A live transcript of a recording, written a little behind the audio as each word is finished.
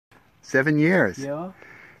7 years. Yeah.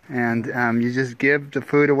 And you just give the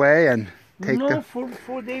food away and take no,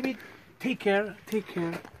 for David, take care.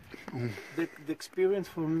 The experience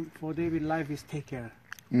for David life is take care.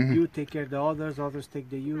 You take care of the others take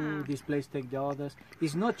the you, this place take the others.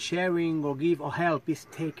 It's not sharing or give or help, it's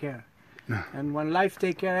take care. And when life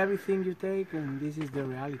take care everything you take, and this is the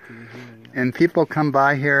reality here. Yeah. And people come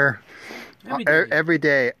by here every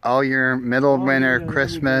day, all year, middle of winter, year,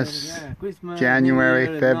 Christmas, Christmas, January,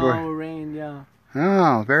 New Year, February. snow, rain, yeah.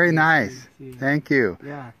 Oh, very nice. See. Thank you.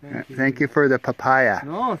 Yeah, Thank you for the papaya.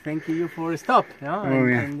 No, thank you for stop. Yeah,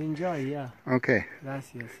 and enjoy. Yeah. Okay.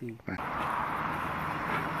 Gracias. Sí. Bye.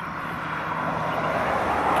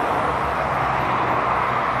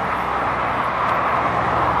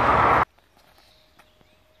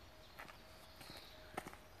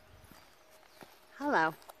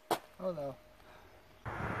 Hello. Hello.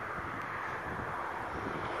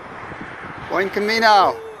 Buen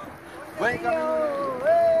camino. Buen camino.